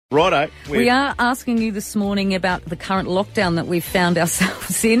Righto. We are asking you this morning about the current lockdown that we've found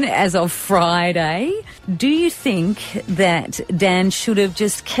ourselves in as of Friday. Do you think that Dan should have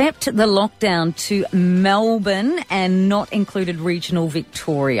just kept the lockdown to Melbourne and not included regional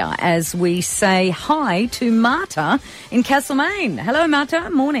Victoria? As we say hi to Marta in Castlemaine. Hello, Marta.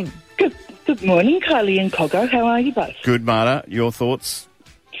 Morning. Good morning, Kylie and Coggo. How are you both? Good, Marta. Your thoughts?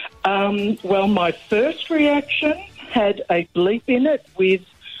 Well, my first reaction had a bleep in it with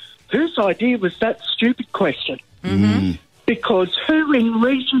whose idea was that stupid question? Mm-hmm. Because who in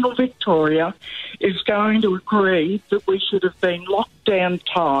regional Victoria is going to agree that we should have been locked down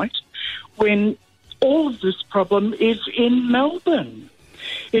tight when all of this problem is in Melbourne?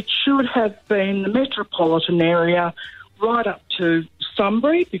 It should have been the metropolitan area right up to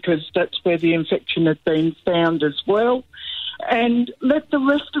Sunbury, because that's where the infection had been found as well, and let the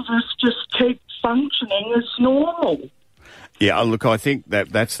rest of us just keep functioning as normal. Yeah, look, I think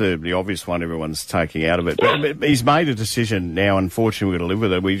that's the obvious one everyone's taking out of it. But he's made a decision now. Unfortunately, we've got to live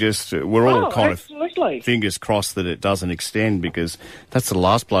with it. We're all kind absolutely. of fingers crossed that it doesn't extend, because that's the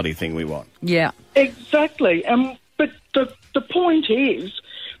last bloody thing we want. Yeah. Exactly. But the point is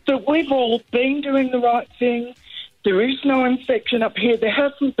that we've all been doing the right thing. There is no infection up here. There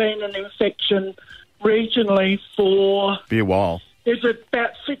hasn't been an infection regionally for... Be a while. Is it about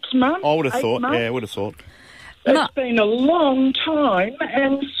 6 months? I would have thought. Months? Yeah, I would have thought. It's been a long time,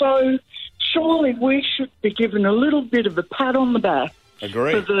 and so surely we should be given a little bit of a pat on the back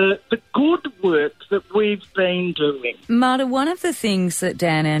Agree. for the good work that we've been doing. Marta, one of the things that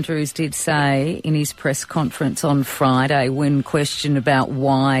Dan Andrews did say in his press conference on Friday when questioned about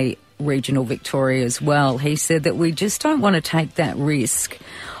why regional Victoria as well, he said that we just don't want to take that risk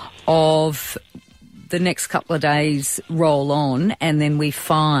of the next couple of days roll on and then we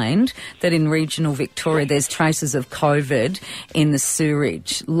find that in regional Victoria there's traces of COVID in the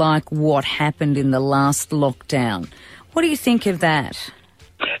sewerage, like what happened in the last lockdown. What do you think of that?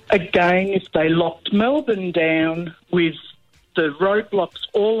 Again, if they locked Melbourne down with the roadblocks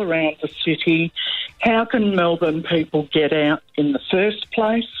all around the city, how can Melbourne people get out in the first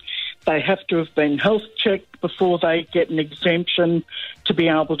place? They have to have been health checked before they get an exemption to be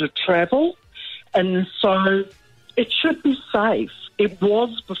able to travel. And so it should be safe. It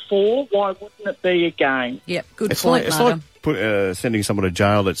was before. Why wouldn't it be again? Yep, good It's point, like sending someone to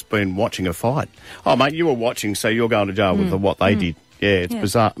jail that's been watching a fight. Oh, mate, you were watching, so you're going to jail with what they did. Yeah, it's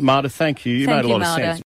bizarre. Marta, thank you. You made a lot of sense.